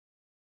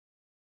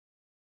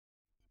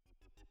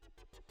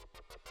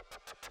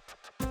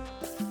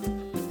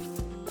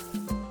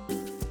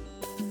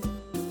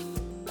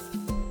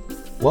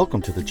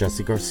Welcome to the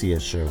Jesse Garcia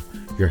Show,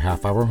 your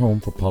half-hour home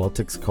for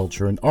politics,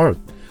 culture, and art.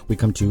 We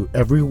come to you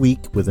every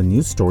week with a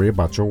new story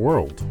about your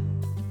world.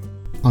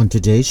 On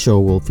today's show,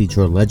 we'll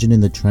feature a legend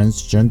in the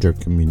transgender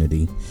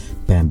community,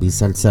 Bamby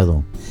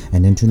Salcedo,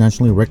 an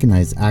internationally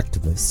recognized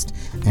activist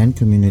and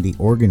community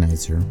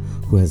organizer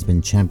who has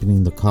been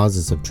championing the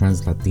causes of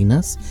trans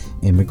Latinas,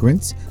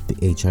 immigrants,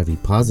 the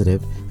HIV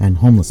positive, and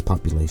homeless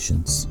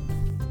populations.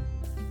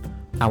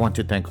 I want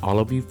to thank all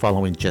of you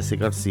following Jesse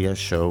Garcia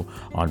Show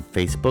on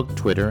Facebook,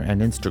 Twitter,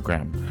 and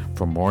Instagram.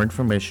 For more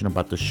information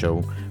about the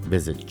show,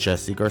 visit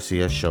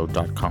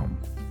jessegarciashow.com.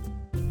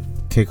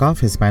 Kick off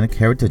Hispanic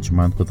Heritage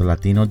Month with the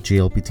Latino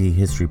GLBT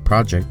History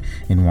Project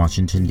in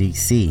Washington,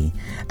 D.C.,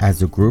 as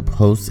the group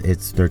hosts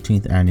its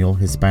 13th annual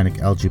Hispanic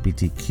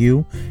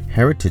LGBTQ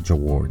Heritage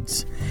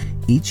Awards.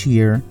 Each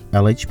year,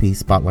 LHP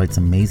spotlights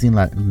amazing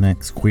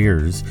Latinx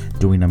queers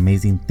doing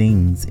amazing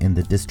things in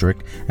the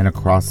district and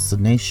across the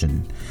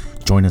nation.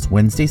 Join us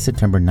Wednesday,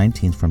 September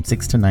 19th from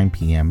 6 to 9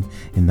 p.m.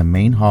 in the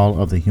main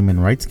hall of the Human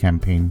Rights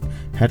Campaign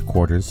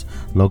headquarters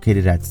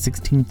located at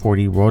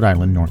 1640 Rhode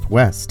Island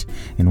Northwest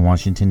in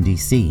Washington,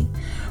 D.C.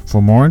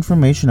 For more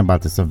information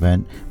about this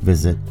event,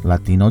 visit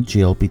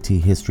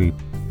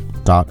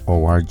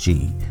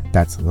latinoglbthistory.org.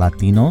 That's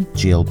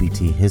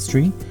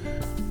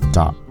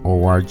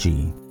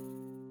latinoglbthistory.org.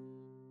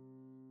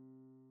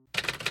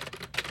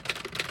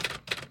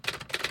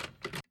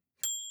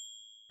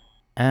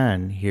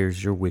 And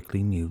here's your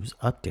weekly news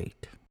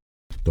update.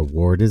 The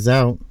word is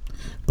out.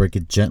 Break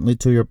it gently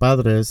to your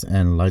padres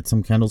and light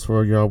some candles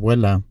for your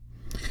abuela.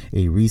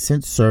 A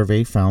recent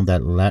survey found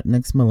that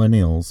Latinx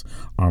millennials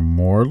are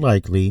more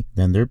likely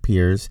than their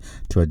peers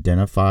to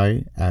identify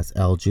as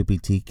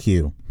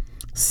LGBTQ.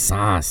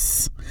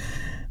 SAS!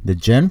 The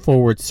Gen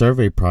Forward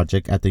Survey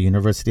Project at the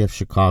University of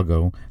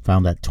Chicago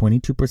found that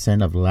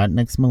 22% of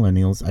Latinx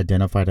millennials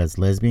identified as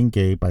lesbian,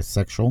 gay,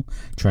 bisexual,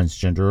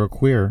 transgender, or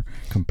queer,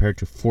 compared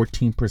to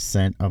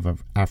 14%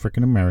 of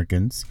African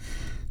Americans,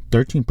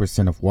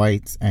 13% of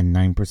whites, and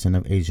 9%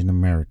 of Asian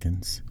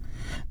Americans.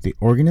 The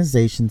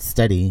organization's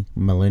study,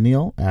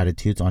 Millennial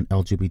Attitudes on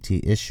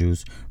LGBT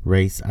Issues,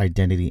 Race,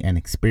 Identity, and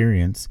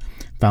Experience,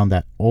 found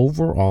that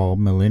overall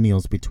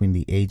millennials between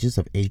the ages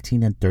of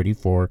 18 and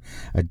 34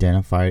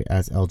 identify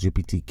as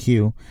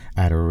LGBTQ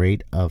at a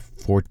rate of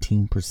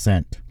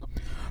 14%.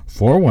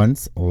 For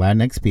once,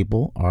 Latinx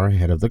people are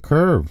ahead of the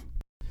curve.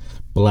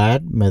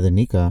 Vlad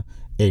Medenica,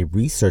 a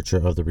researcher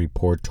of the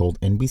report,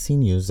 told NBC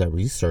News that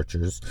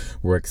researchers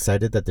were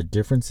excited that the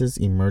differences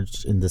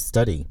emerged in the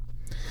study.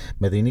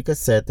 Medenica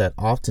said that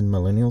often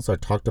millennials are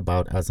talked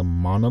about as a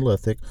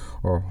monolithic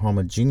or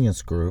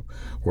homogeneous group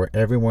where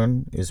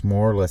everyone is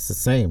more or less the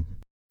same.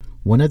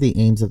 One of the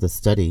aims of the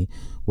study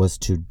was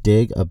to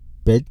dig a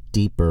bit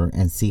deeper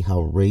and see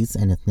how race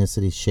and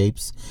ethnicity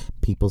shapes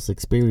people's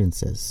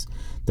experiences.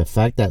 The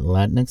fact that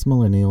Latinx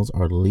millennials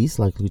are least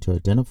likely to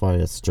identify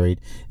as straight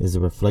is a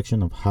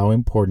reflection of how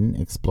important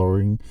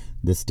exploring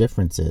this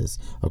difference is,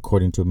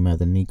 according to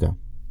Medenica.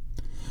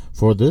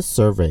 For this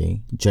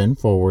survey, Gen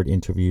Forward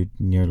interviewed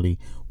nearly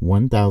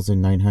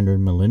 1,900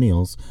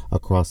 millennials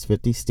across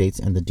 50 states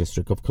and the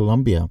District of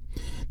Columbia.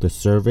 The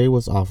survey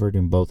was offered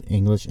in both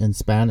English and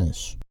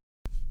Spanish.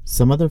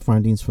 Some other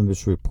findings from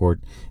this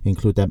report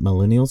include that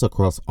millennials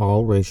across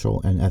all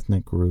racial and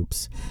ethnic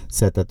groups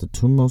said that the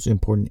two most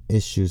important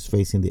issues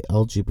facing the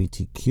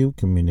LGBTQ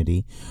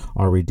community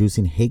are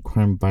reducing hate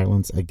crime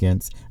violence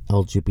against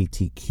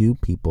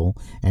LGBTQ people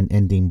and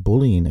ending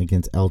bullying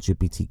against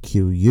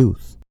LGBTQ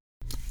youth.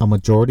 A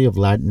majority of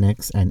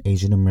Latinx and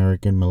Asian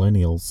American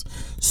millennials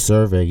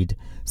surveyed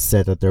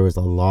said that there is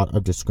a lot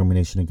of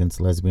discrimination against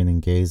lesbian and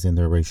gays in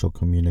their racial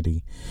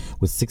community,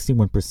 with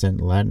 61%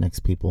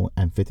 Latinx people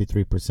and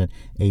 53%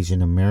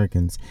 Asian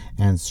Americans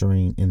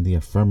answering in the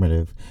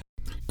affirmative,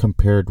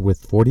 compared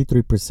with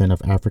 43%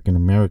 of African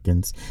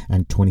Americans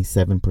and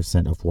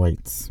 27% of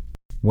whites.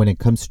 When it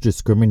comes to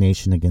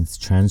discrimination against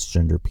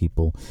transgender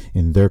people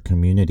in their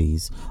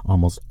communities,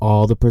 almost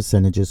all the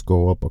percentages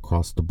go up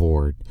across the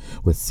board,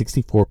 with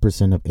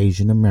 64% of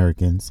Asian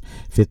Americans,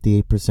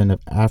 58% of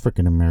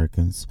African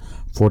Americans,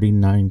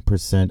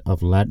 49%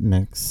 of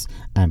Latinx,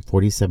 and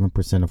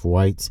 47% of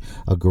whites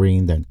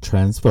agreeing that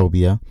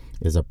transphobia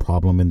is a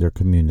problem in their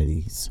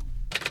communities.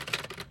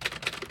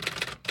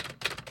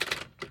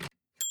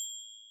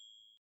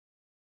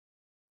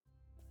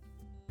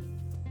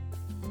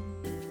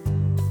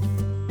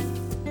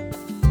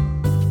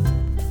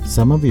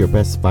 Some of your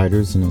best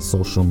fighters in a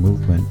social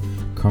movement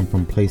come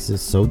from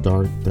places so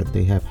dark that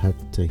they have had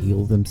to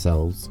heal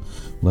themselves,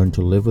 learn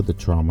to live with the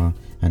trauma,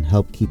 and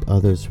help keep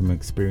others from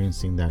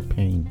experiencing that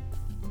pain.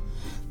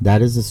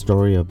 That is the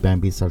story of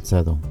Bamby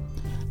Salcedo,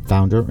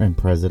 founder and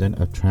president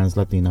of Trans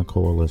Latina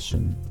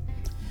Coalition.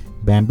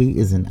 Bamby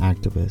is an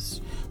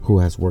activist who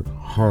has worked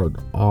hard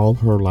all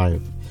her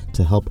life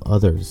to help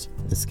others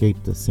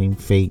escape the same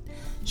fate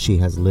she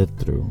has lived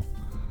through,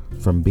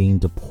 from being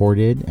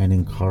deported and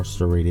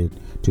incarcerated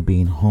to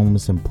being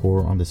homeless and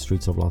poor on the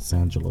streets of Los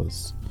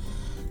Angeles.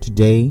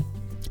 Today,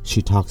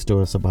 She talks to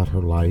us about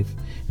her life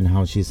and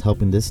how she's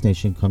helping this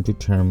nation come to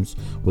terms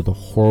with the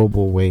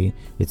horrible way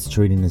it's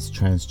treating its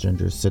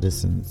transgender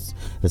citizens,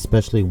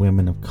 especially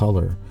women of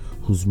color,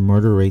 whose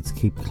murder rates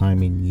keep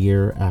climbing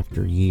year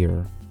after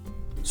year.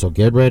 So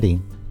get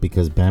ready,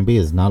 because Bamby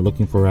is not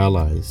looking for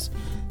allies.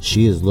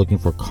 She is looking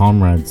for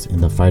comrades in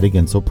the fight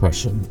against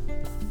oppression.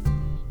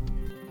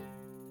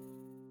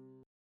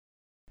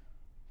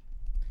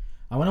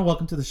 I want to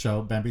welcome to the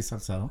show Bamby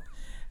Salcedo,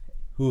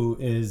 who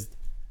is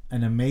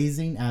an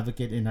amazing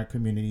advocate in our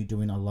community,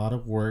 doing a lot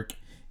of work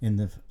in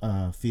the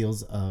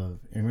fields of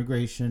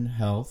immigration,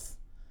 health,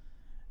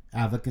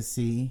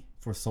 advocacy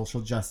for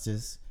social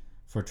justice,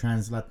 for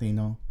trans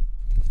Latino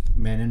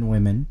men and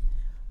women.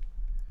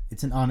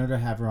 It's an honor to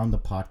have her on the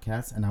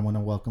podcast, and I want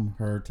to welcome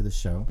her to the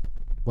show.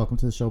 Welcome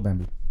to the show,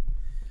 Bamby.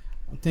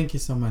 Thank you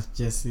so much,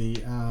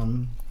 Jesse.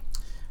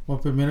 Well,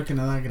 primero que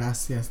nada,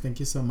 gracias. Thank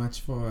you so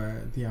much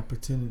for the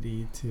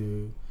opportunity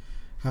to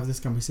have this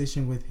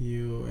conversation with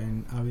you,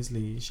 and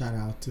obviously shout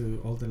out to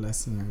all the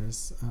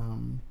listeners.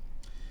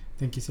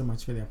 Thank you so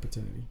much for the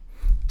opportunity.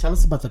 Tell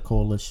us about the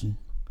coalition.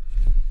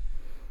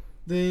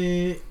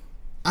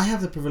 I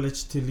have the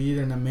privilege to lead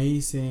an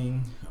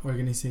amazing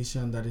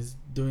organization that is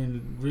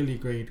doing really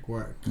great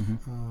work.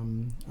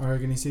 Mm-hmm. Our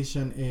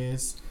organization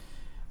is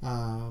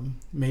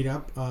made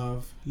up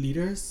of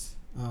leaders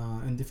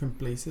in different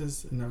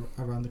places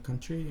around the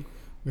country.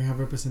 We have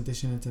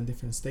representation in 10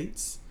 different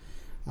states.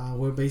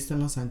 We're based in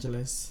Los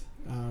Angeles.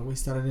 We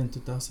started in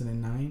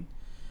 2009,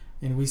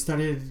 and we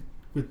started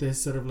with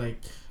this sort of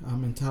like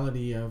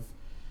mentality of,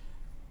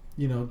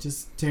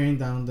 just tearing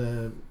down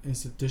the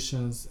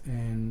institutions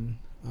and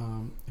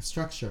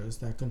structures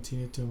that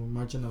continue to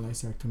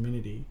marginalize our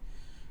community.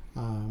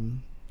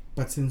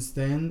 But since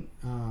then,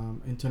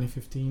 in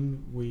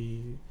 2015,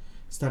 we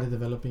started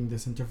developing the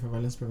Center for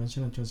Violence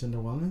Prevention and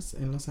Transgender Wellness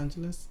in Los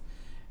Angeles.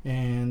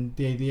 And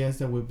the idea is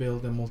that we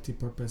build a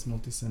multi-purpose,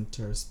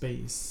 multi-center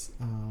space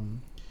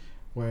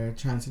where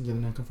trans and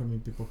gender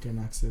non-conforming people can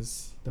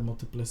access the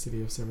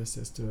multiplicity of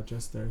services to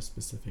address their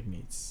specific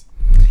needs.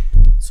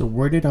 So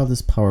where did all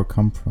this power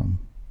come from?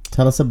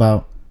 Tell us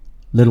about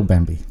Little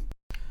Bamby.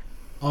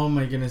 Oh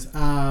my goodness.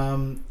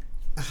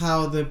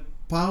 How the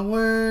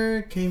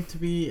power came to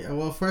be.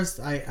 Well, first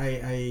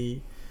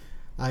I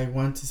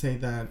want to say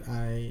that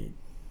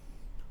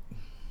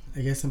I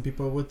guess some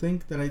people would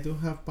think that I do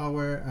have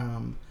power.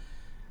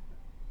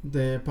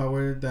 The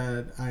power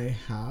that I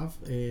have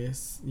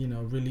is,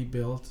 really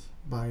built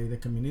by the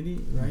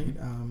community, right?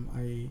 Mm-hmm.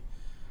 I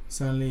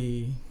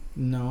certainly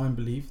know and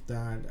believe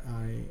that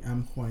I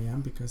am who I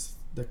am because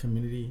the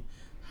community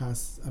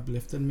has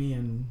uplifted me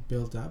and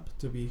built up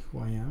to be who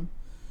I am.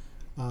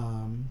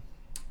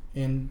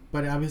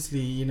 But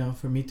obviously,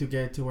 for me to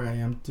get to where I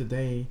am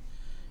today,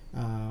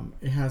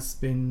 it has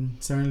been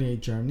certainly a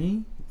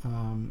journey,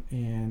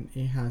 and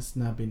it has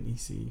not been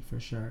easy for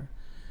sure.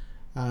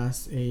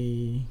 As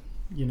a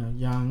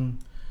young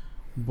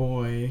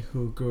boy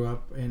who grew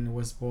up and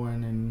was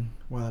born in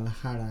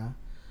Guadalajara,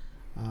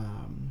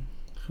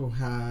 who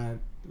had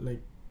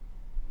like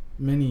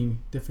many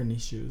different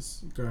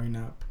issues growing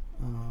up,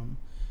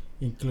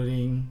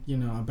 including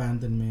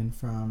abandonment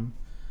from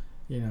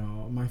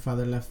my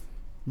father left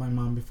my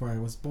mom before I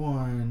was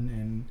born,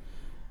 and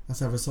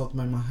as a result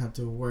my mom had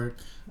to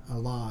work a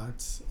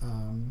lot,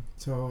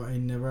 so I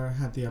never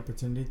had the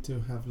opportunity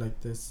to have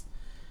like this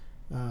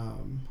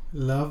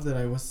love that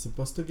I was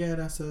supposed to get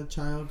as a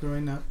child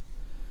growing up,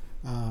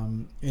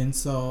 and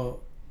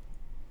so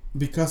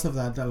because of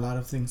that, a lot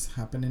of things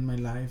happened in my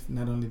life.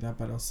 Not only that,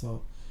 but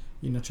also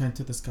trying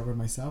to discover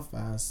myself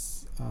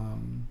as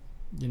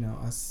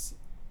as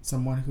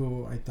someone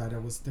who I thought I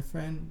was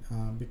different,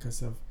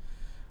 because of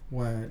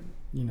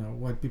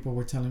what people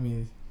were telling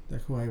me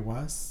that who I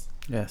was.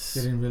 Yes.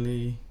 Didn't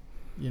really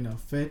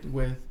fit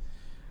with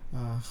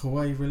who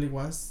I really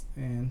was,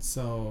 and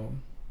so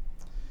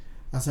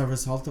as a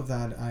result of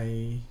that,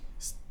 I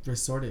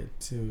resorted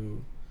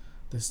to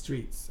the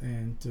streets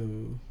and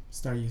to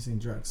start using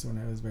drugs when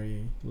I was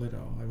very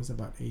little. I was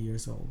about 8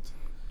 years old.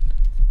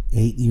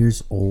 8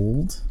 years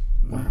old?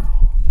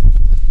 Wow.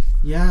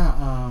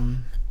 Yeah.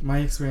 My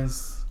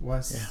experience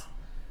was,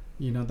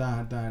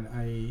 that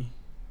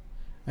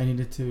I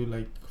needed to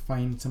like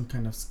find some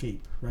kind of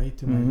escape, right,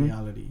 to my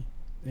reality,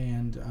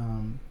 and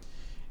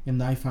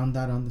I found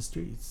that on the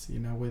streets,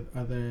 with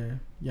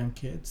other young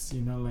kids.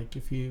 Like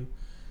if you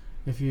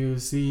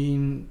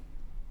seen,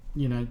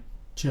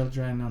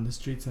 children on the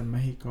streets in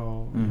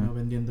Mexico,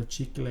 vendiendo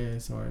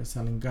chicles or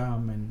selling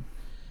gum and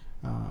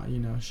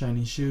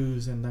shiny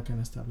shoes and that kind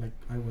of stuff. Like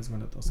I was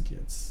one of those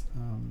kids,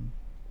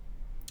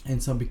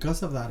 and so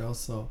because of that,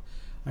 also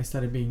I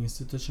started being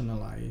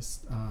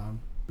institutionalized,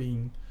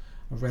 being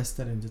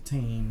arrested and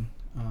detained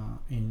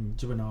in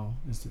juvenile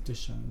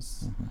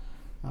institutions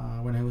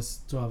when I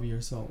was 12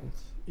 years old.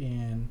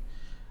 And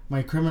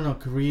my criminal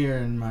career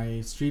and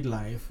my street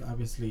life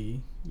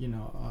obviously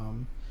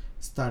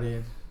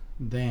started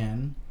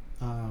then,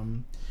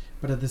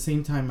 but at the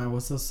same time I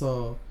was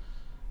also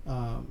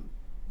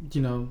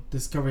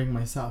discovering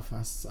myself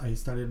as I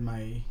started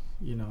my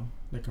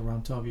like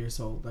around 12 years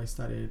old, I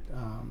started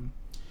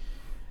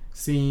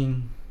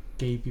seeing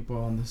gay people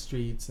on the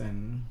streets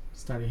and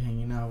started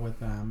hanging out with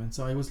them. And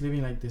so I was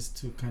living like this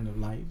two kind of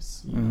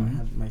lives. I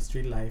had my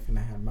street life and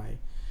I had my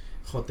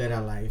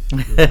jotera life.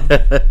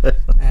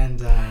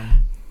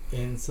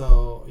 And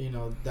so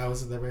that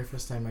was the very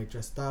first time I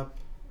dressed up.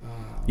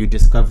 You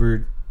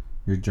discovered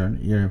your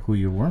journey, who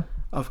you were.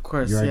 Of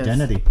course, your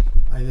identity.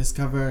 I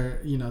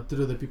discovered,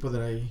 through the people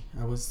that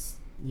I was,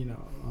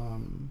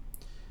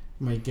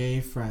 my gay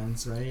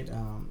friends, right?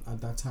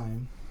 At that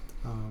time,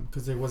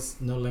 because there was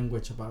no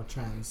language about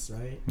trans,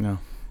 right? No.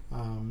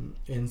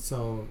 And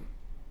so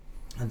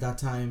at that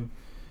time,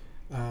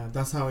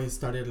 that's how I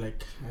started.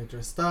 Like I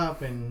dressed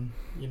up, and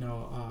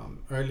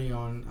early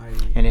on,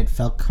 And it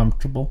felt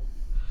comfortable.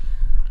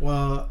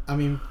 Well, I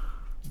mean,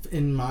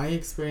 in my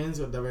experience,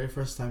 with the very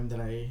first time that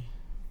I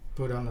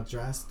put on a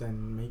dress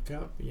and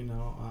makeup,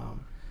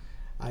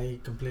 I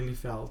completely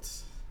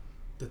felt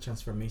the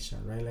transformation,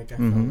 right? Like I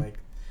felt like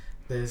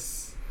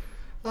this,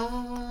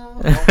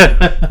 and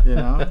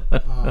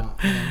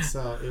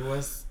so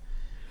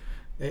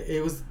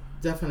it was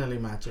definitely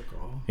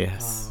magical.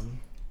 Yes.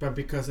 But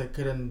because I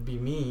couldn't be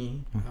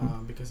me,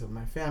 because of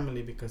my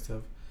family, because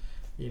of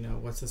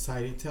what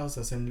society tells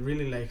us, and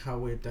really like how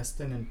we're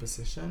destined and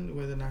positioned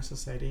within our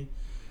society.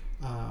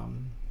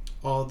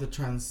 All the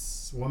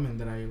trans women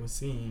that I was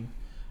seeing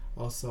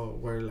also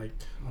were like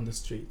on the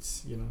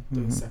streets,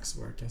 doing sex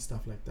work and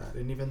stuff like that.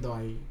 And even though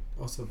I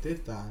also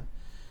did that,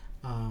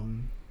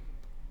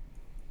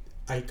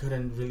 I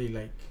couldn't really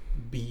like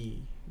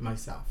be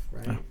myself,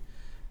 right? Oh.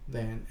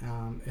 Then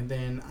and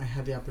then I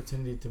had the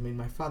opportunity to meet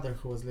my father,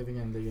 who was living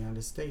in the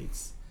United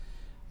States,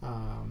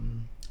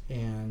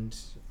 and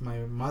my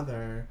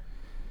mother.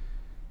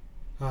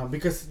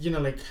 Because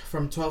like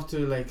from 12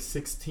 to like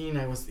 16,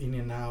 I was in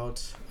and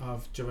out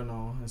of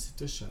juvenile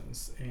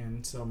institutions,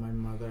 and so my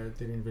mother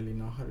didn't really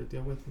know how to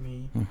deal with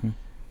me.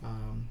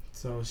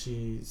 So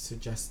she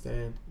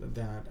suggested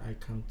that I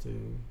come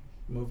to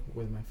move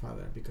with my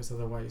father, because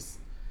otherwise,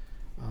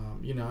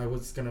 I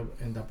was gonna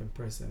end up in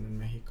prison in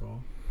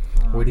Mexico.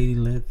 Where did he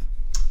live?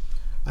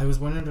 I was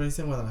born and raised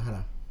in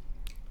Guadalajara.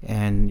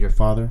 And your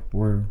father,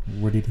 where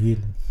did he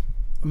live?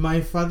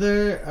 My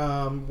father,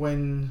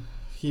 when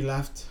he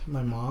left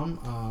my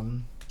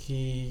mom,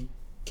 he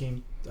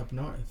came up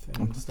north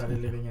and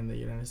started living in the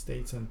United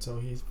States, and so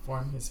he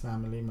formed his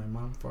family. My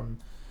mom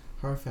formed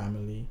her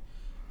family,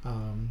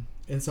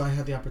 and so I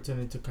had the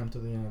opportunity to come to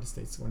the United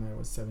States when I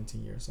was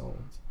 17 years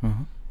old.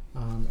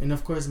 And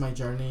of course, my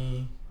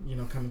journey,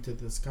 coming to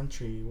this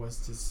country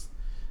was just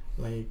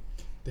like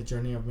the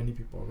journey of many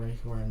people, right,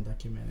 who are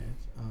undocumented.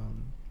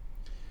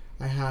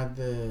 I had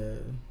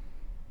the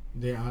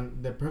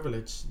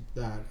privilege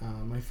that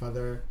my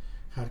father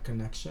had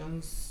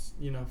connections,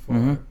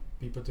 for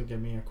people to get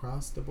me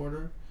across the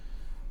border.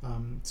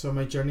 So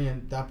my journey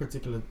at that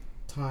particular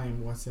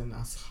time wasn't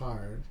as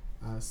hard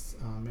as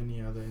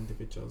many other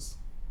individuals.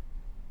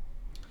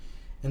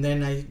 And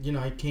then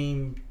I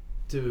came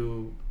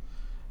to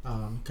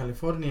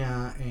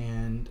California,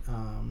 and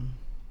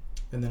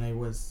then I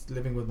was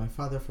living with my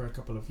father for a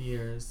couple of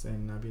years,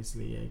 and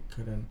obviously I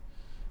couldn't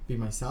be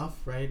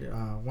myself, right?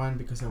 One,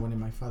 because I wanted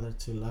my father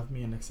to love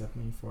me and accept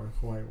me for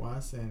who I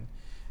was, and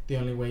the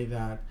only way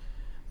that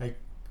I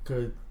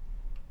could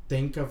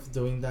think of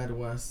doing that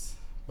was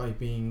by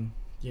being,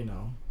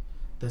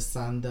 the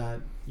son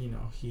that,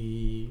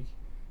 he,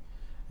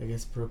 I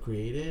guess,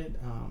 procreated.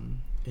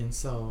 And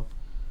so,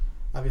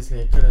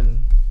 obviously, I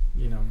couldn't,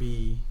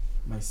 be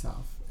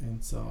myself.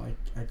 And so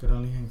I could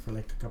only hang for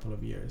like a couple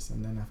of years.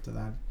 And then after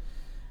that,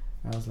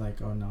 I was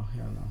like, oh, no,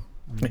 hell no.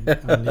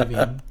 I'm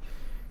leaving.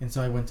 And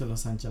so I went to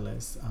Los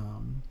Angeles.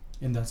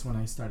 And that's when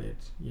I started,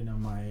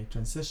 my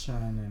transition,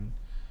 and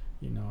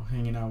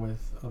hanging out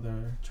with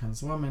other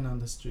trans women on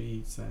the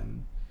streets,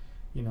 and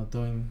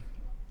doing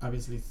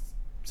obviously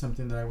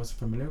something that I was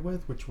familiar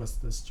with, which was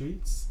the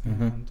streets.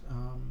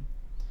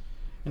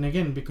 And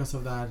again, because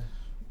of that,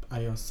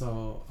 I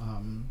also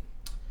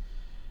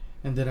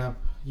ended up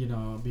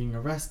being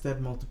arrested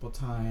multiple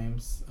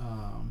times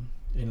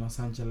in Los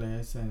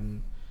Angeles,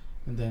 and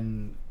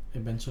then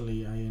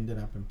eventually I ended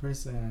up in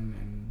prison,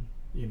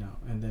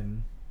 and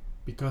then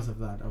because of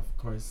that, of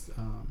course,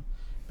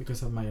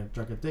 because of my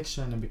drug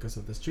addiction and because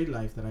of the street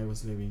life that I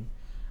was living,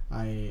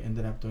 I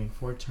ended up doing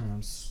 4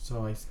 terms.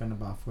 So I spent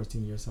about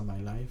 14 years of my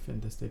life in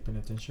the state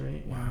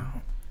penitentiary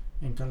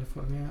in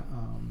California.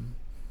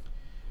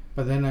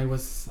 But then I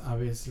was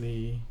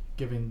obviously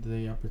given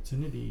the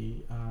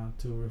opportunity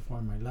to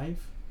reform my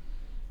life.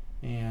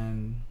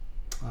 And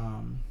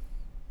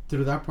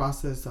through that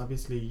process,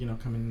 obviously,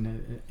 coming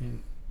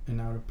in and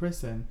out of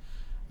prison,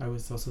 I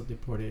was also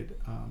deported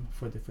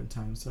for different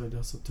times. So it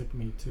also took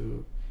me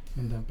to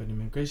end up in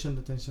immigration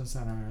detention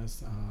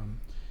centers,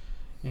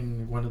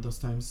 and one of those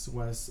times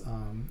was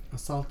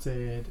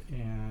assaulted,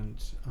 and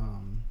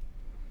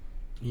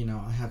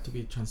I had to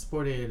be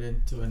transported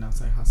into an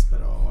outside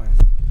hospital, and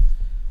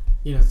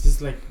it's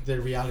just like the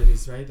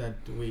realities, right, that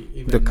we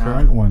even the now,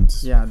 current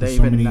ones, they so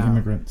even many now,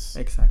 immigrants,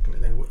 exactly,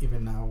 that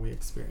even now we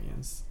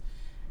experience.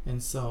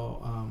 And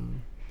so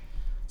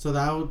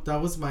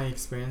that was my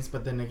experience.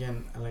 But then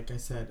again, like I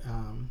said,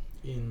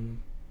 in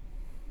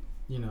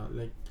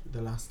like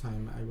the last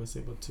time I was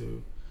able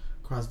to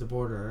cross the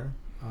border,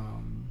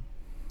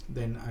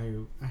 then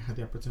I had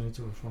the opportunity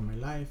to reform my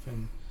life,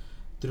 and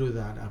through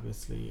that,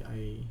 obviously,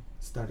 I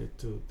started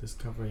to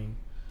discovering,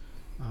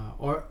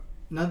 or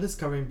not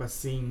discovering, but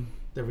seeing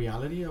the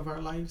reality of our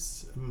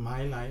lives,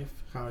 my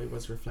life, how it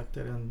was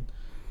reflected on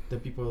the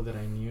people that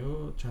I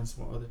knew,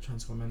 other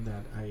trans women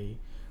that I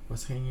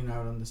was hanging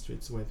out on the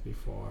streets with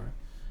before.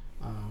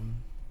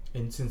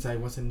 And since I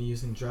wasn't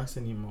using drugs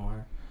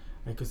anymore,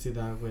 I could see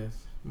that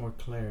with more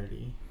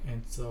clarity.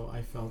 And so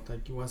I felt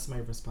like it was my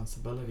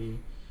responsibility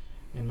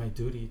and my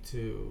duty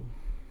to,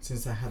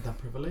 since I had that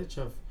privilege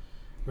of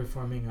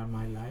reforming on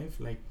my life,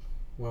 like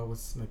what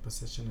was my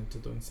position into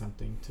doing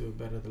something to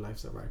better the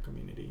lives of our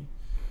community.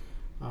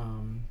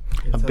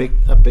 A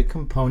big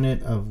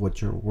component of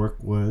what your work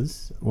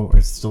was,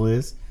 or still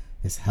is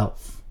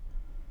health,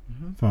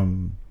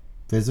 from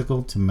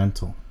physical to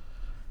mental.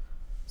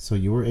 So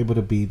you were able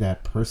to be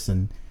that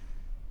person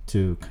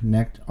to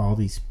connect all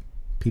these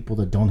people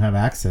that don't have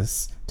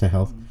access to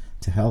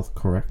health,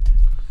 correct?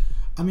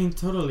 I mean,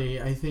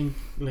 totally. I think,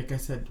 like I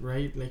said,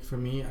 right? Like for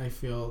me, I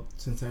feel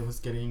since I was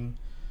getting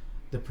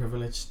the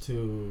privilege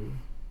to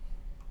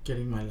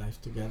getting my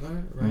life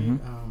together, right?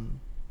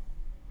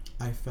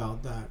 I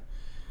felt that,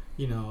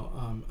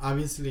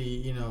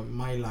 obviously,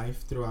 my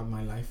life, throughout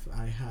my life,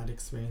 I had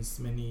experienced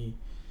many,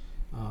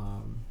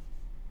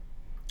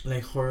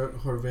 like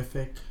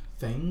horrific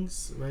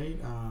things, right?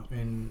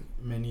 And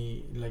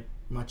many, like,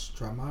 much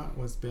trauma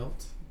was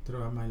built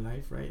throughout my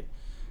life, right?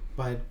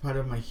 But part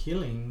of my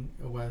healing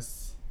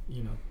was,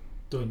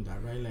 doing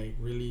that, right? Like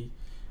really,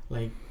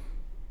 like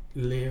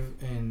live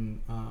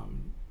and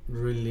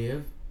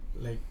relive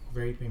like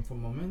very painful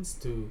moments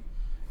to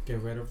get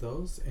rid of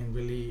those and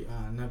really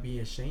not be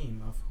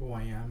ashamed of who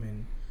I am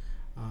and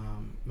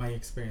my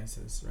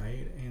experiences,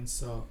 right? And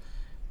so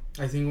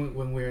I think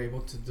when we're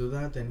able to do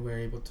that, then we're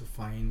able to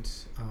find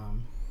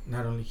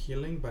not only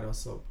healing but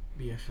also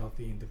be a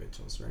healthy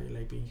individuals, right?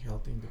 Like being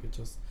healthy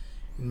individuals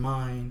in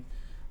mind,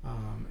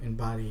 in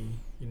body,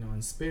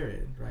 and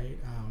spirit, right?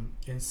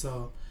 And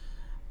so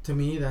to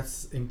me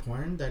that's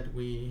important that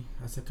we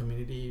as a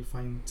community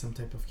find some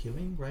type of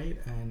healing, right?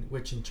 And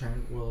which in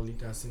turn will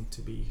lead us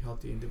into be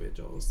healthy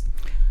individuals.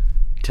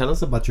 Tell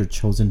us about your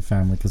chosen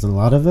family, because a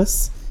lot of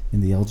us in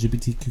the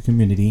LGBTQ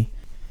community,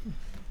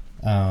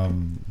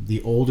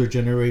 the older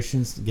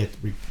generations get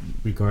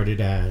regarded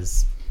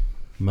as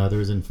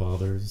mothers and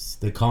fathers.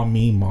 They call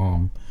me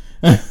mom.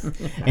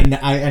 and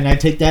I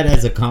take that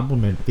as a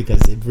compliment,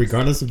 because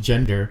regardless of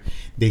gender,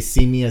 they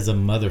see me as a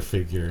mother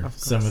figure.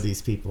 Some of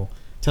these people.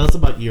 Tell us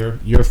about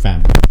your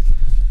family.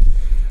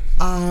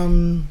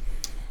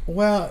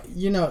 Well,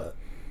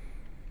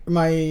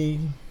 my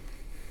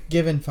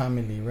given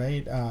family,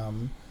 right?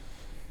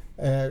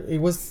 It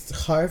was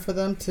hard for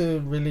them to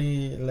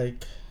really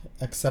like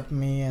accept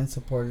me and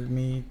support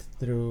me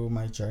through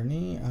my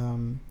journey.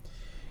 And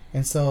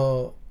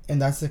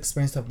that's the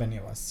experience of many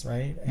of us,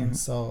 right? Mm-hmm. And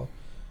so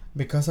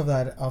because of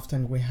that,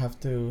 often we have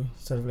to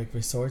sort of like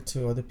resort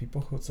to other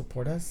people who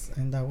support us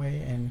in that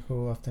way, and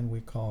who often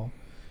we call,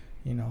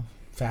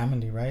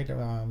 family, right?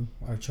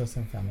 Our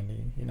chosen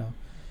family,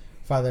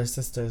 fathers,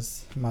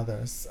 sisters,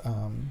 mothers.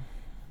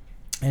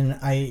 And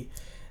I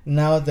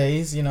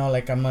nowadays,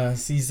 like I'm a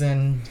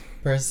seasoned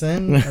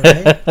person,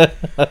 right?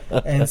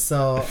 And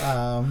so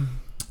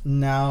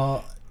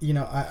now,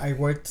 I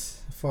worked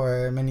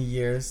for many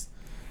years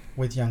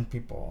with young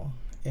people,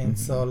 and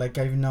so like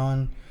I've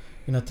known,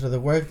 through the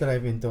work that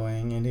I've been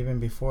doing, and even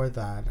before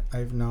that,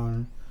 I've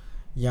known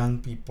young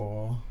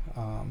people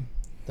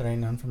that I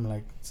known from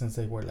like since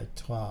they were like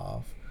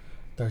 12,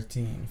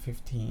 13,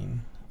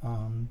 15,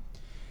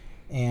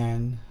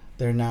 and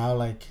they're now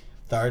like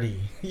 30,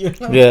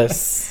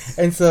 Yes.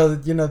 And so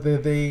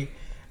they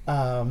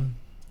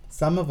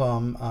some of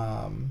them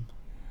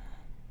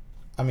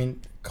I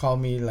mean call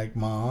me like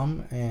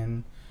mom,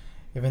 and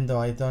even though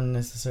I don't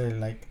necessarily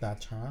like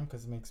that term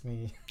because it makes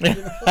me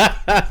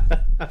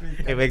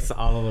it makes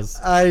all of us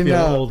feel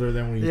older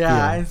than we feel.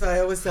 And so I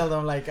always tell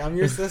them like I'm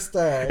your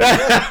sister.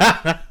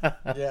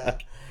 Yeah.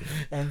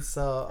 And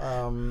so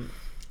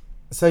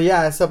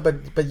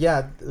but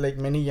yeah, like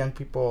many young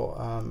people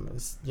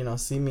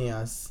see me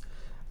as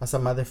a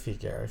mother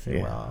figure, if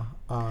you will.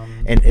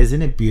 And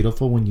isn't it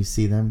beautiful when you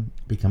see them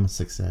become a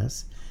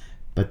success?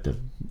 But the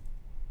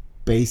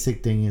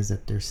basic thing is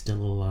that they're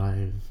still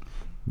alive,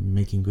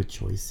 making good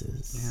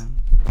choices. Yeah,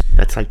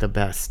 that's like the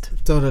best.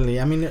 Totally.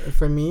 I mean,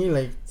 for me,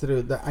 like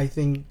through the, I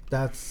think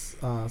that's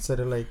sort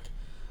of like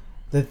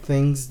the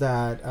things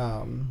that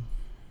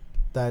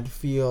that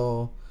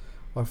feel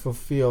or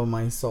fulfill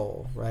my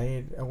soul,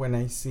 right? When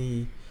I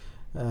see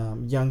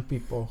young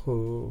people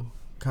who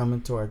come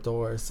into our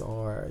doors,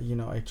 or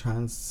a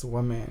trans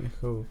woman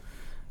who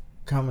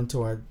come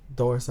into our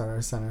doors at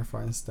our center,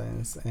 for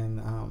instance,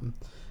 and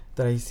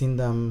that I seen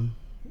them,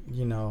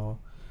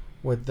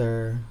 with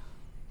their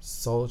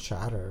soul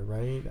shattered,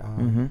 right?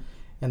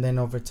 and then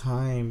over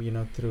time,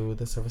 through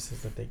the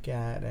services that they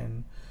get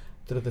and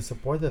through the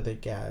support that they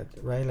get,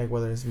 right? Like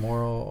whether it's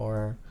moral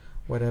or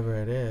whatever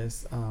it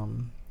is,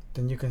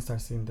 then you can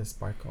start seeing the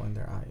sparkle in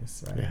their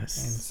eyes, right?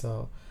 Yes. And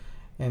so,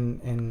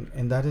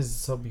 and that is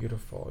so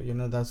beautiful.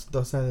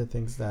 Those are the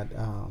things that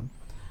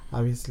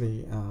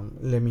obviously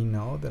let me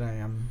know that I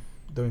am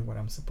doing what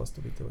I'm supposed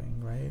to be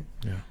doing, right?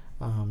 Yeah.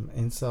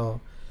 And so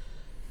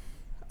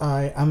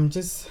I'm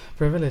just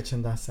privileged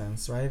in that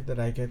sense, right? That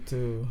I get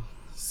to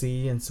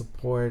see and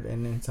support,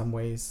 and in some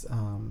ways,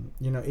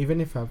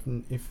 even if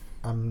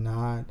I'm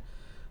not,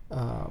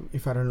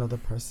 if I don't know the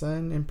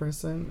person in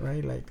person,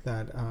 right? Like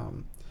that,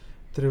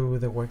 through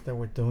the work that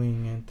we're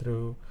doing and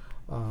through,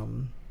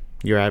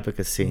 your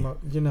advocacy,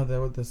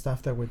 the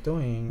stuff that we're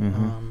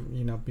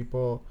doing,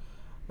 people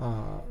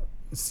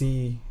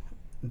see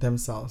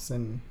themselves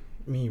in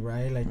me,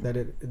 right? Like that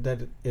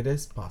it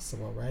is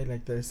possible, right?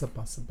 Like there is a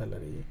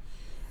possibility,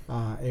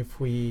 if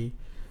we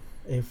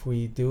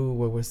do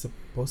what we're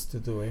supposed to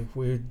do, if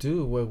we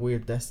do what we're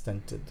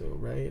destined to do,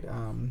 right?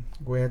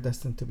 We're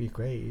destined to be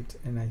great.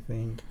 And I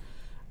think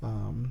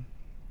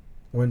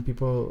when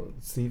people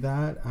see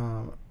that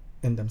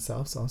in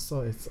themselves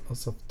also, it's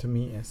also, to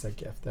me, it's a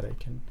gift that I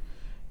can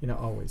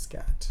always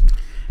get.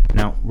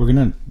 Now we're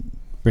gonna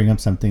bring up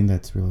something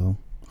that's real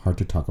hard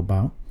to talk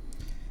about,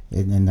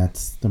 and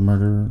that's the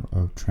murder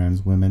of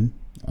trans women.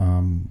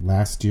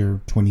 Last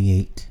year,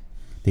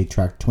 they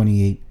tracked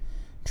 28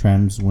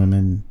 trans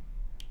women,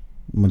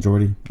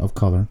 majority of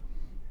color,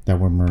 that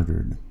were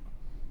murdered.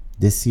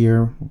 This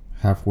year,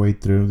 halfway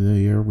through the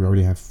year, we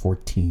already have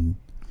 14.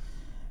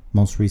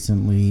 Most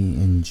recently,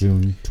 in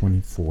June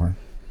 24,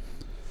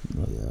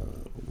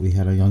 we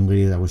had a young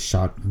lady that was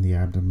shot in the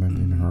abdomen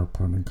in her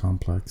apartment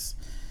complex.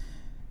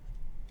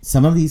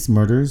 Some of these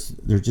murders,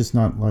 they're just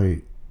not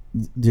like,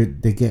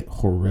 they get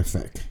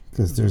horrific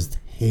because there's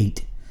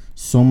hate,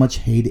 so much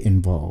hate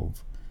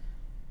involved.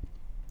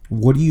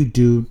 What do you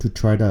do to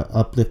try to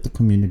uplift the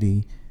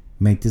community,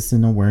 make this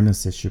an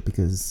awareness issue?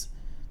 Because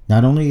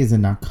not only is it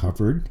not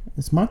covered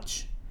as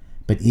much,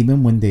 but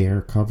even when they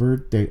are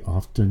covered, they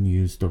often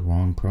use the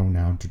wrong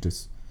pronoun to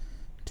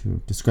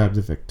describe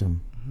the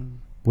victim. Mm-hmm.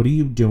 What are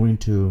you doing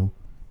to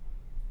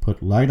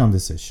put light on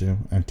this issue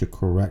and to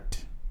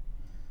correct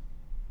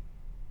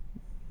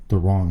the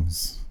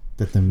wrongs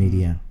that the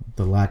media,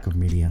 the lack of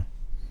media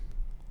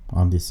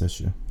on this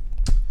issue?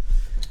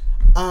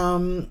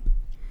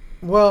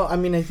 Well, I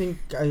mean, I think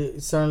I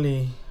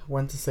certainly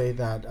want to say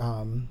that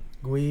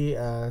we,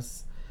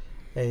 as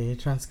a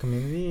trans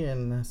community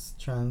and as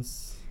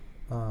trans,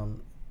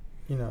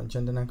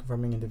 gender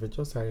non-conforming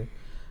individuals, are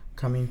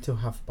coming to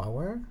have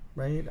power,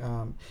 right?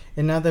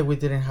 And not that we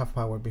didn't have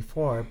power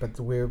before, but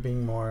we're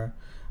being more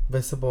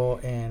visible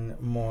and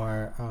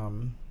more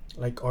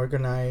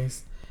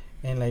organized,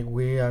 and like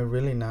we are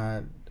really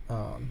not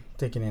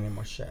taking any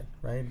more shit,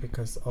 right?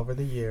 Because over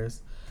the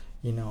years,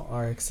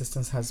 our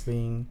existence has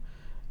been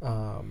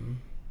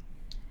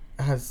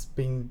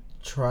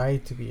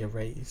tried to be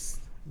erased,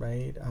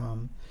 right?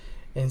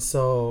 And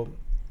so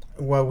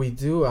what we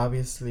do,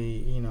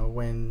 obviously,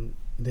 when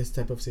this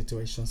type of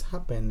situations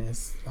happen,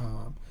 is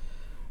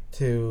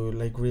to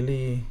like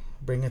really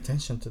bring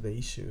attention to the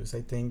issues.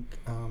 I think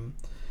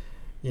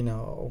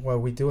what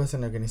we do as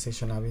an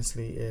organization,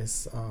 obviously,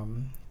 is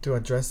to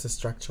address the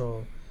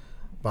structural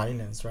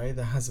violence, right,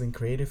 that has been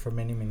created for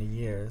many, many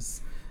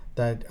years,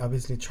 that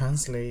obviously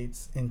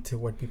translates into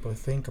what people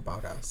think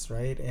about us,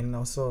 right? And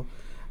also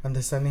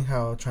understanding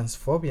how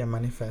transphobia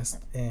manifests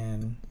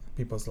in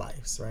people's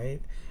lives,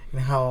 right?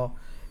 And how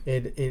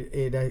it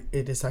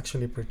is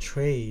actually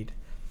portrayed.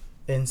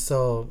 And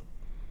so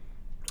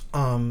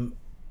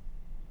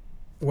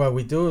what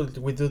we do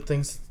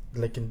things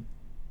like in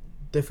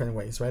different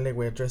ways, right? Like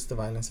we address the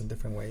violence in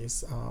different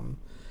ways.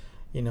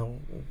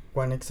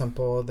 One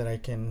example that I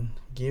can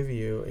give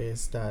you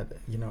is that,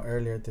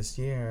 earlier this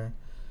year,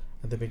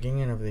 at the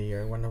beginning of the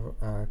year, one of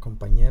our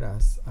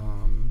compañeras,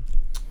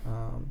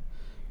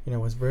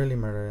 was brutally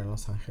murdered in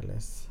Los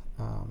Angeles.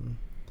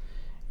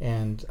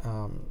 And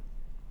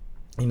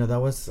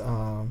that was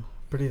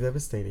pretty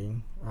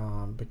devastating,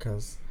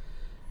 because,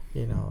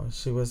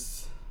 she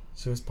was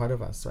part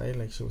of us, right?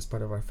 Like she was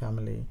part of our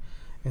family.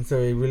 And so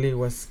it really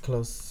was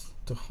close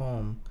to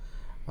home.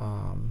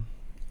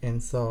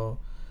 And so,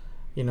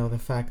 the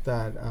fact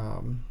that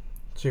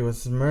she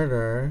was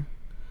murdered,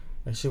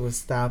 like she was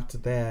stabbed to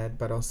death,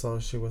 but also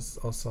she was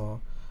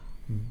also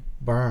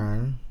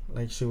burned,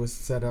 like she was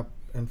set up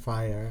in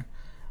fire.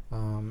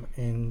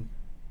 And,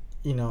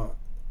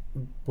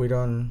 we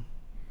don't,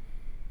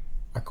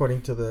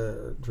 according to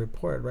the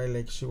report, right,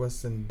 like she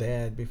wasn't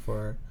dead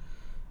before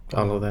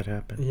all of that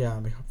happened.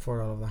 Yeah,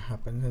 before all of that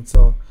happened. And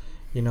so,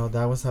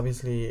 that was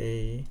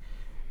obviously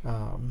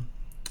an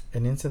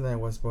incident that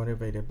was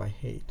motivated by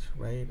hate,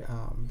 right?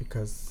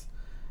 Because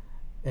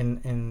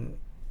and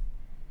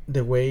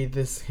the way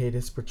this hate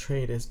is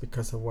portrayed is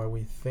because of what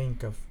we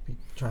think of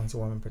trans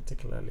women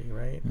particularly,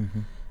 right?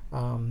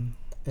 Mm-hmm.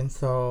 And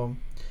so,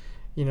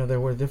 there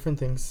were different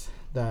things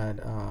that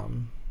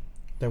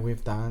that we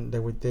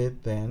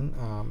did then,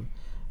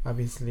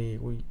 obviously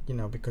we,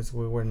 because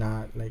we were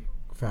not like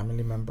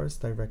family members,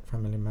 direct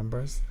family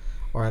members,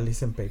 or at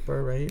least in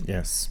paper, right?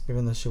 Yes.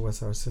 Even though she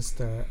was our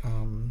sister,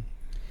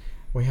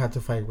 we had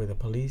to fight with the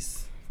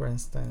police, for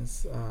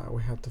instance.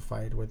 We had to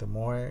fight with the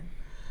morgue.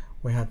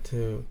 We had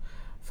to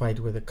fight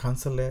with the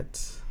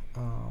consulate,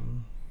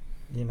 and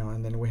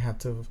then we had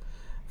to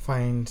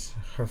find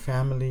her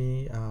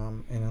family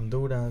in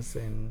Honduras,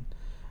 and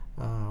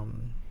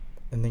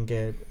then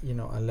get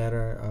a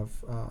letter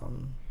of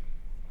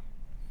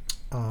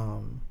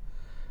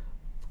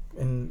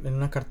in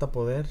una carta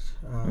poder.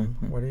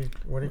 What do you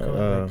call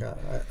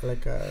it?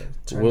 Like a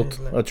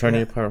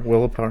attorney power,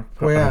 will of power.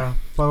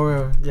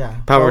 Power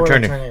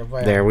attorney.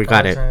 There, we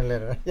got it.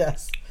 Letter.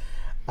 Yes.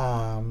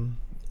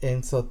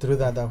 And so through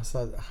that was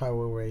how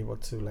we were able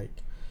to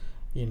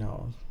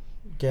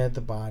get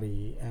the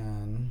body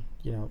and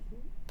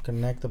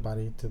connect the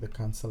body to the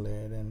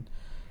consulate, and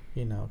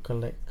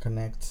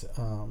connect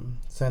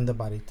send the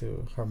body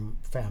to her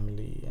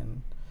family,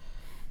 and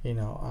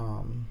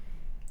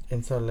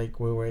and so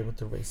we were able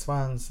to raise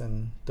funds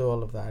and do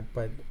all of that.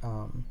 But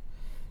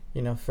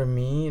for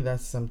me,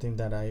 that's something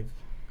that I've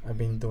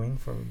been doing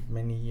for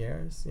many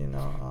years.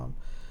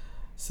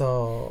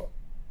 So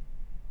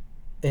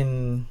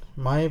in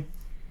my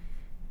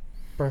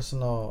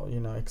personal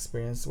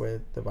experience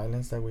with the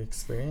violence that we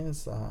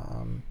experience,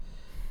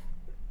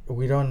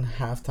 we don't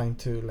have time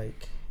to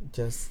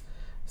just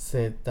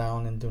sit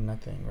down and do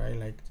nothing,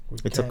 right?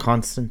 It's a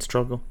constant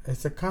struggle.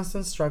 It's a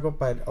constant struggle,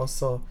 but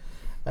also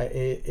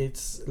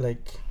it's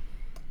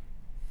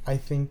I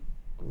think,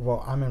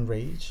 I'm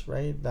enraged,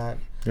 right, that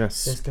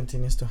yes, this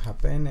continues to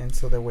happen. And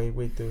so the way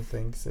we do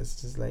things is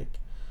just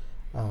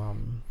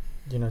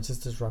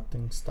just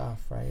disrupting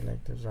stuff,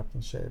 right?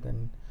 Disrupting shit.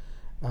 And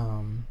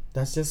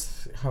that's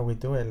just how we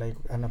do it,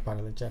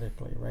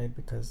 unapologetically, right?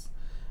 Because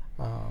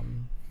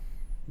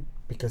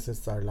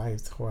it's our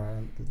lives who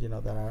are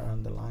that are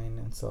on the line.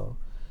 And so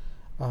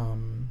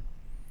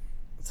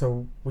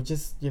so we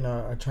just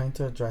are trying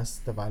to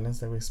address the violence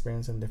that we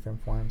experience in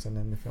different forms and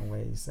in different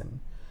ways. And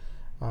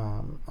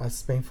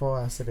as painful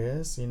as it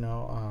is,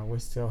 we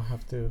still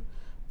have to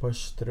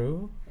push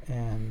through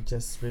and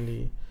just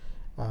really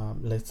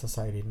let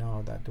society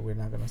know that we're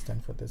not going to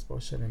stand for this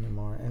bullshit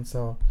anymore. And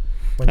so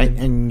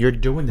and you're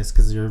doing this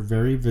because you're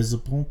very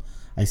visible.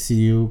 I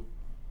see you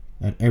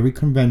at every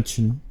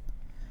convention,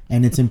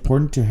 and it's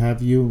important to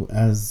have you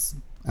as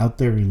out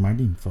there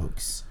reminding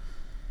folks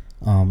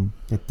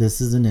that this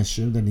is an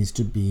issue that needs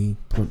to be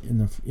put in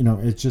the,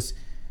 it's just,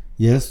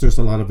 yes, there's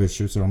a lot of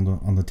issues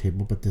on the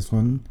table, but this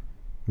one,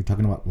 we're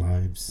talking about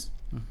lives.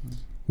 Mm-hmm.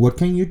 What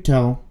can you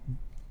tell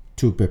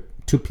two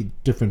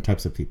different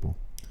types of people?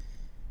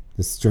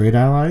 The straight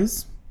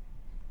allies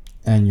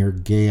and your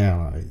gay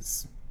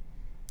allies,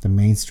 the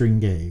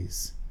mainstream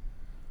gays.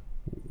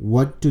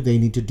 What do they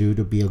need to do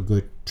to be a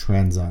good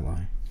trans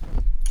ally?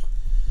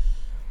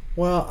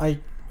 Well,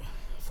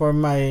 for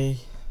my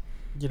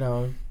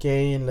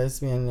gay and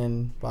lesbian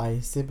and bi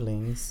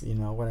siblings,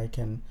 what I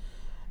can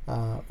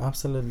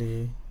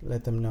absolutely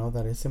let them know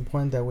that it's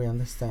important that we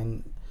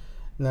understand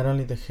not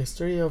only the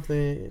history of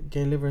the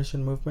gay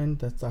liberation movement,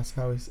 that's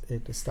how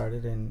it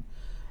started in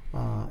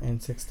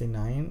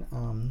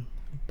 1969,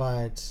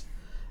 but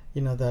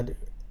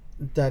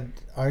that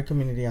our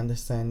community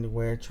understand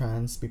where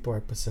trans people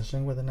are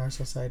positioned within our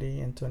society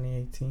in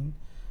 2018,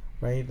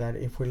 right? That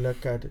if we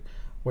look at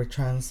where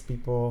trans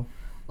people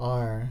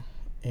are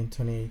in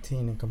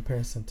 2018 in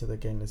comparison to the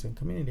gay and lesbian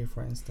community,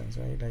 for instance,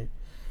 right?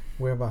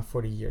 We're about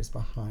 40 years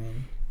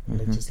behind, mm-hmm.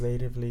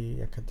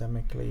 legislatively,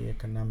 academically,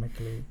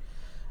 economically,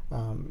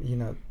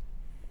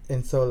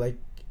 and so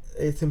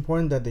it's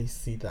important that they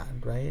see that,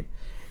 right?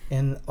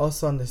 And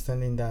also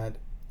understanding that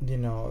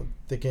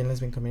the gay and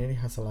lesbian community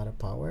has a lot of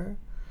power,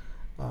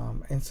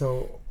 and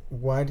so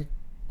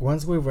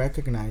once we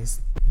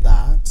recognize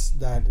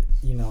that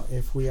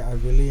if we are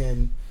really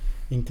an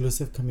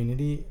inclusive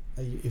community,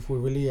 if we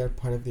really are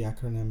part of the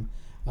acronym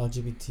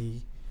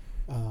LGBT,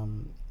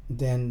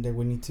 then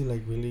we need to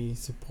really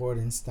support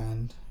and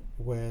stand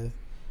with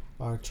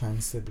our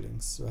trans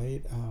siblings,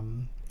 right?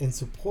 And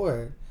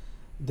support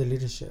the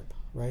leadership,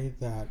 right,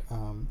 that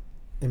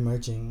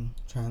emerging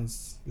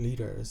trans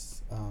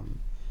leaders are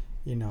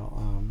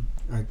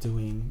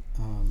doing.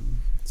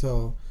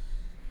 So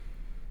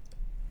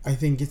I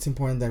think it's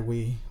important that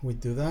we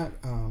do that.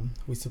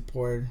 We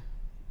support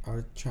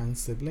our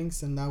trans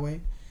siblings in that way,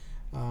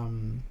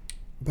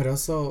 but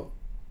also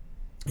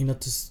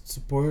to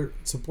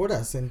support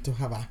us and to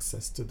have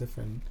access to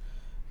different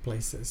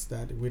places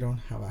that we don't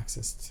have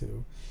access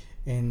to.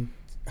 And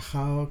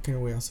how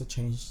can we also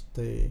change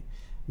the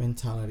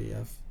mentality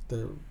of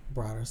the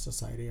broader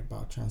society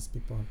about trans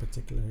people in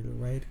particular,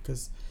 right?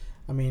 Because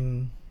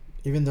even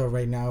though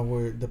right now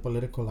the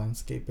political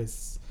landscape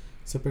is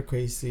super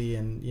crazy,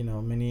 and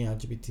many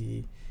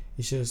LGBT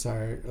issues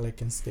are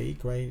in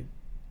stake, right?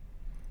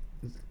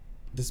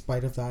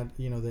 Despite of that,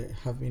 there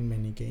have been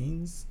many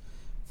gains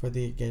for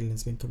the gay and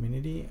lesbian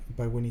community,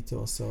 but we need to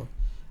also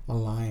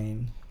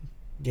align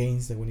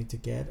gains that we need to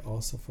get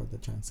also for the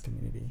trans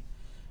community.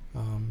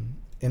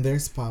 And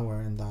there's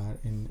power in that,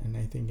 and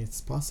I think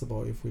it's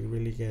possible if we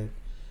really get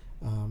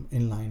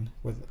in line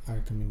with our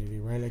community,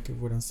 right? Like if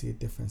we don't see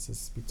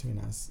differences between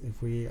us,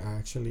 if we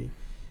actually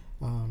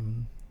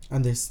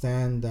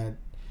understand that,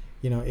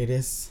 it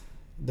is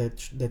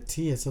that the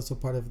T is also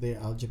part of the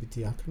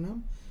LGBT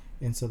acronym,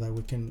 and so that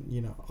we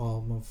can,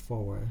 all move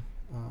forward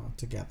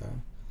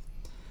together.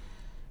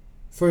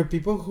 For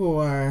people who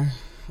are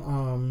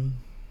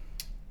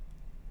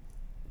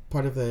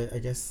part of the, I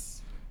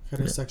guess,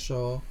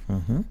 heterosexual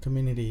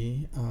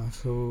community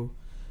who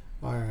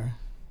are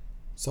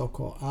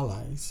so-called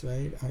allies,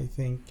 right? I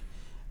think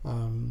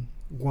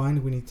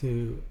one, we need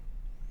to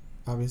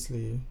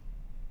obviously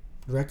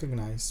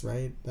recognize,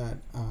 right, that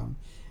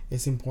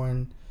it's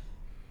important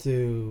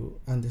to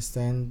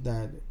understand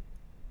that,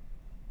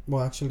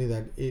 well, actually,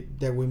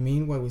 that we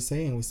mean what we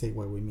say and we say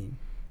what we mean,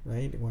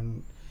 right?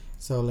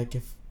 Like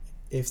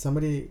if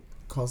somebody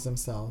calls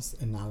themselves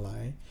an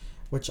ally,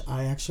 which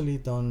I actually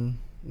don't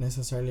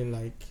necessarily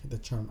like the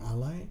term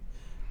ally,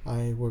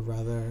 I would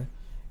rather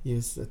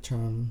use the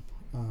term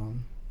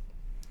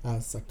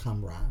as a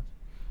comrade,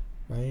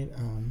 right?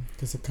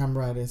 Because a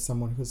comrade is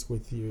someone who's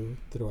with you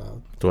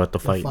throughout the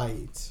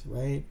fight,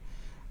 right?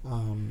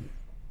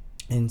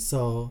 And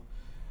so,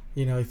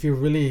 if you're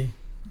really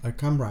a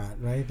comrade,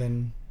 right,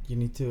 then you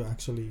need to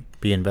actually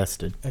be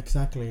invested.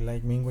 Exactly,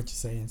 like mean what you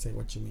say and say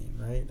what you mean,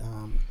 right?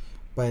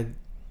 But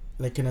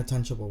like in a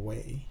tangible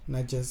way,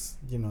 not just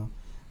de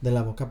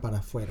la boca para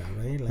afuera,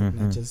 right? Like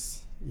not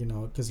just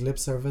because lip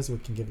service, we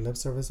can give lip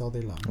service all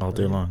day long. All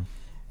day long.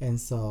 And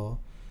so,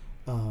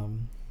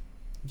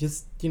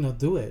 just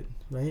do it,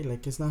 right?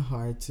 Like it's not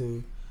hard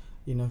to,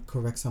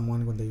 correct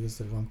someone when they use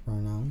the wrong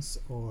pronouns,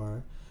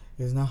 or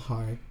it's not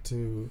hard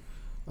to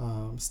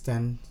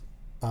stand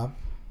up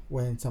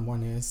when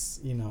someone is,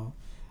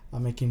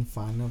 making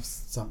fun of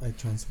a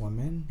trans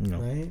woman,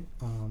 right?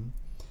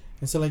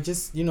 And so like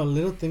just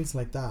little things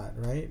like that,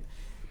 right?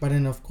 But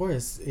then of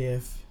course,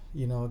 if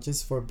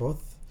just for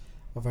both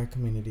of our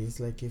communities,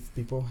 like if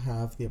people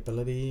have the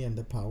ability and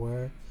the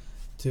power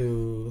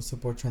to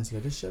support trans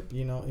leadership,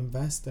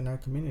 invest in our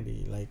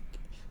community, like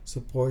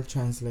support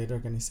translate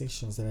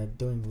organizations that are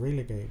doing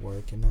really great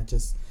work, and not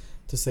just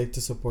to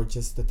support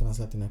just the Trans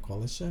Latina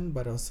Coalition,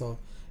 but also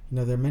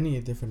there are many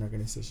different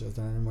organizations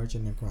that are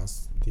emerging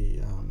across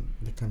the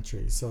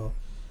country. So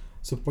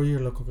support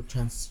your local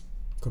trans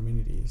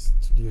communities.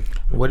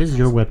 What is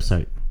your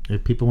website?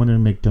 If people want to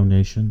make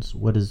donations,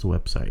 what is the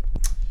website?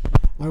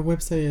 Our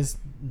website is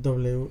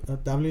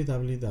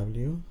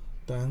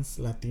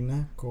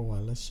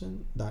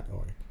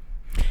www.translatinacoalition.org.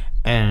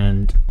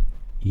 And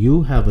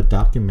you have a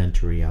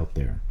documentary out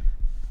there.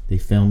 They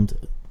filmed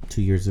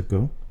 2 years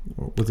ago.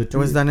 Was it? It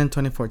was done in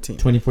 2014.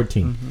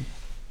 2014. Mm-hmm.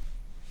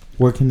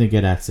 Where can they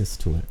get access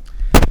to it?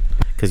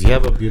 Because you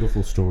have a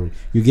beautiful story.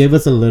 You gave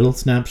us a little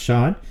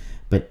snapshot,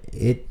 but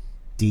it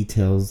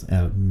details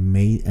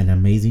an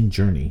amazing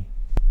journey.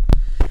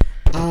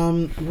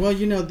 Well,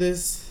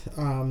 this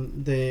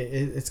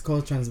it's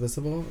called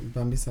Transvisible,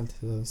 Bamby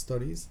Salcedo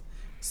Stories,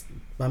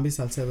 Bamby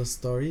Salcedo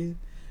Story,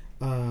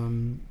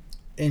 and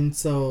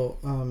so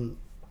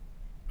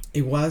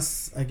it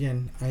was,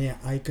 again,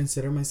 I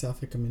consider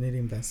myself a community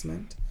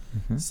investment.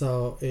 Mm-hmm.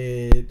 So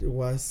it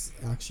was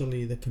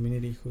actually the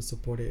community who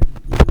supported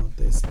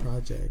this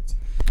project.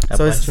 A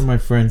bunch of my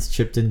friends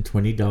chipped in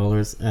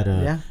 $20 at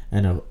a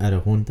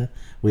junta.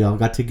 We all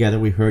got together.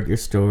 We heard your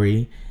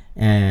story,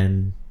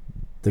 and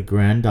the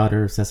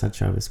granddaughter of Cesar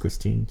Chavez,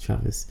 Christine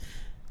Chavez,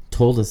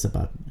 told us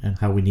about and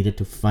how we needed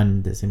to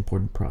fund this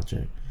important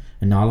project.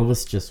 And all of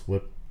us just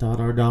whipped out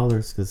our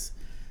dollars because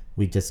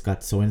we just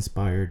got so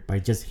inspired by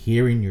just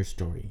hearing your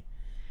story.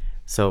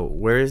 So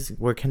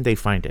where can they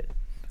find it?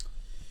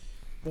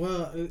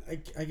 Well,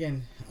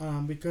 again,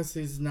 because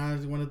it's not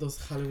one of those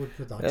Hollywood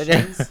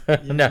productions,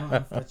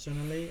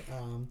 unfortunately,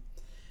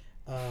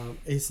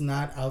 it's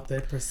not out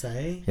there per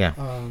se. Yeah.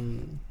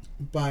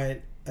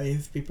 But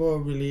if people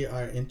really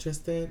are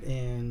interested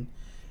in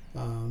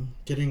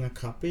getting a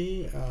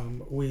copy,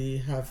 we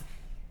have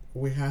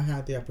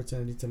had the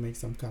opportunity to make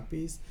some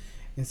copies,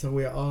 and so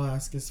we are all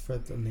asking for a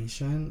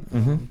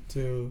donation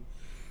to.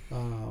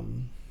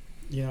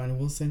 And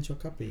we'll send you a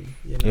copy.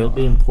 It'll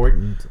be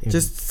important.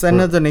 Just send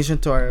a donation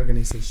to our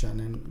organization,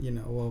 and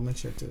we'll make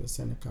sure to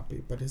send a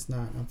copy. But it's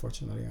not,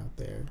 unfortunately, out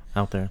there.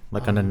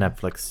 Like on a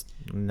Netflix,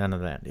 none of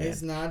that. Yet.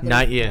 It's not.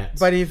 Not yet.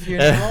 But if you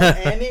know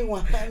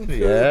anyone, who,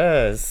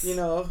 yes,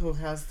 who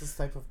has this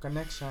type of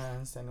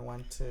connections and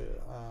want to,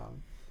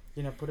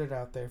 put it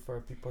out there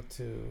for people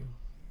to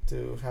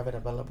have it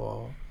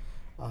available,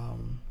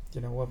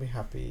 we'll be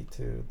happy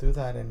to do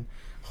that, and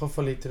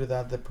hopefully through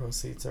that the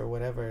proceeds or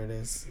whatever it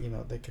is,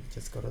 they could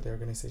just go to the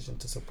organization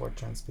to support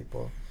trans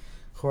people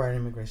who are in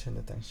immigration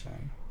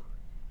detention.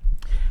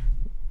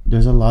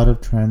 There's a lot of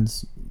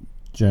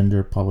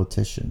transgender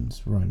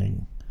politicians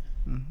running.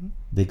 Mm-hmm.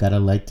 They got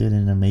elected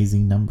in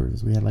amazing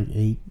numbers. We had like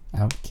 8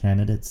 out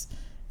candidates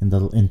in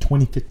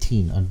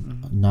 2015, a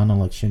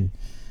non-election,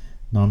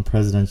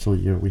 non-presidential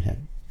year. We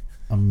had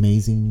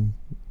amazing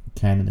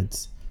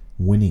candidates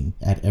winning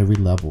at every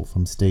level,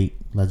 from state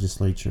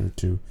legislature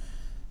to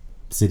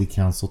city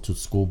council to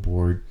school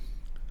board.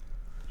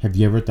 Have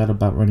you ever thought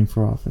about running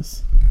for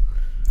office?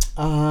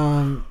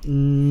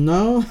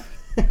 No.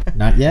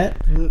 Not yet?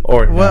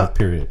 Or no,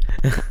 period.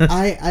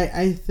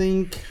 I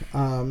think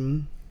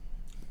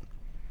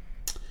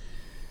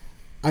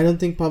I don't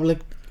think public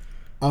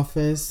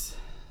office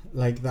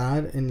like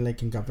that in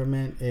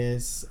government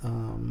is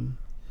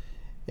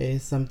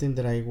something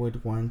that I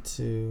would want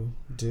to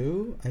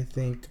do. I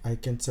think I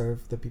can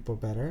serve the people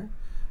better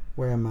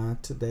where I'm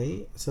at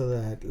today, so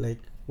that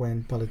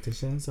when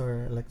politicians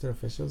or elected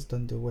officials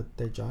don't do what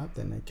their job,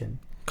 then I can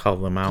call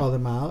them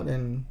out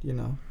and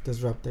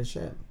disrupt their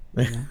shit.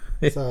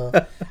 So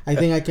I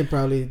think I can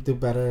probably do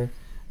better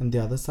on the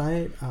other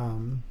side,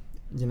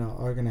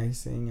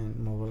 organizing and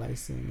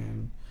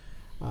mobilizing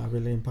and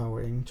really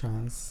empowering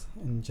trans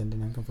and gender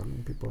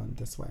non-conforming people in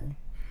this way,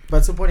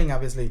 but supporting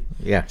obviously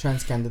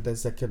trans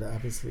candidates that could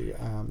obviously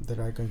that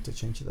are going to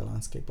change the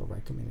landscape of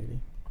our community.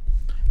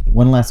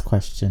 One last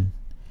question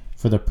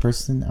for the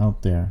person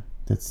out there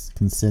that's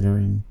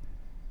considering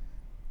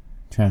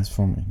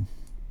transforming,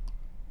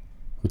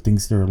 who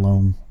thinks they're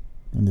alone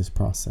in this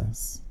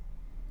process.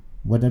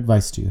 What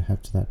advice do you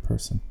have to that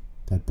person,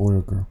 that boy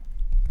or girl?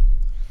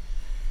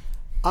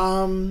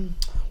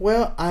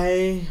 Well,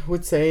 I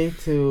would say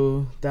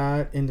to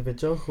that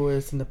individual who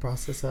is in the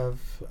process of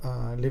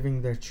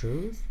living their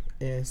truth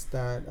is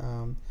that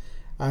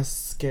as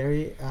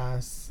scary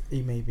as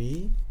it may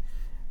be,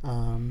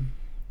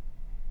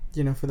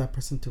 for that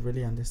person to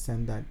really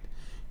understand that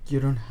you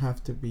don't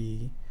have to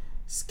be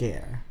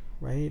scared,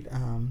 right?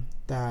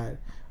 That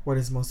what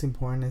is most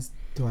important is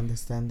to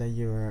understand that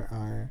you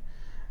are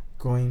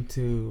going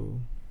to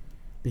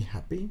be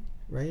happy,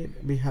 right?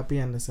 Be happy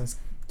in the sense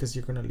because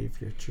you're going to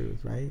live your truth,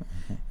 right?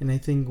 Mm-hmm. And I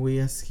think we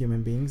as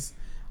human beings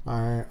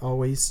are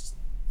always,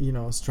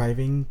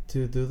 striving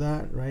to do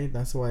that, right?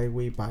 That's why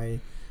we buy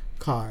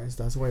cars.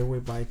 That's why we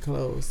buy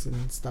clothes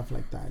and stuff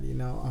like that,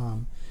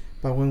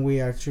 But when we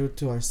are true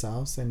to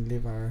ourselves and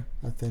live our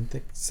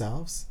authentic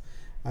selves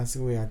as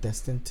we are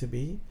destined to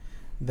be,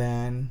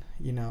 then,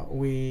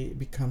 we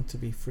become to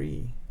be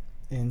free.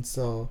 And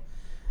so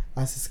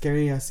as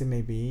scary as it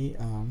may be,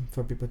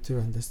 for people to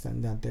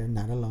understand that they're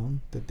not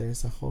alone, that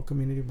there's a whole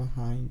community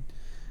behind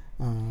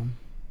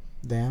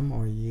them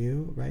or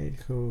you, right,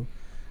 who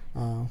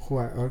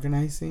are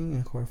organizing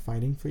and who are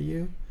fighting for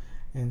you.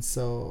 And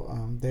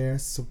so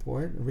there's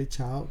support.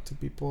 Reach out to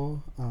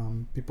people.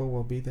 People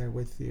will be there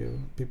with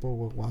you. People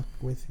will walk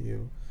with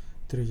you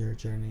through your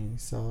journey.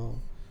 So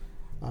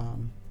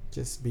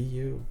just be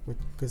you,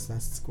 because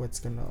that's what's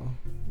gonna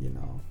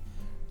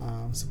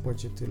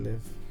support you to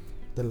live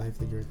the life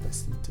that you're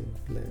destined to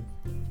live.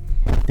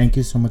 Thank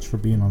you so much for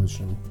being on the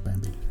show,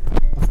 Bamby.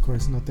 Of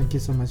course. No, thank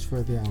you so much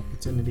for the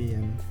opportunity,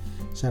 and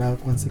shout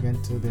out once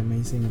again to the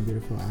amazing and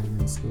beautiful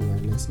audience who are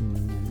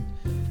listening,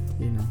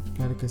 and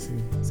claro que sí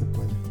se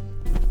puede.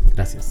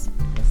 Gracias.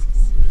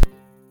 Gracias.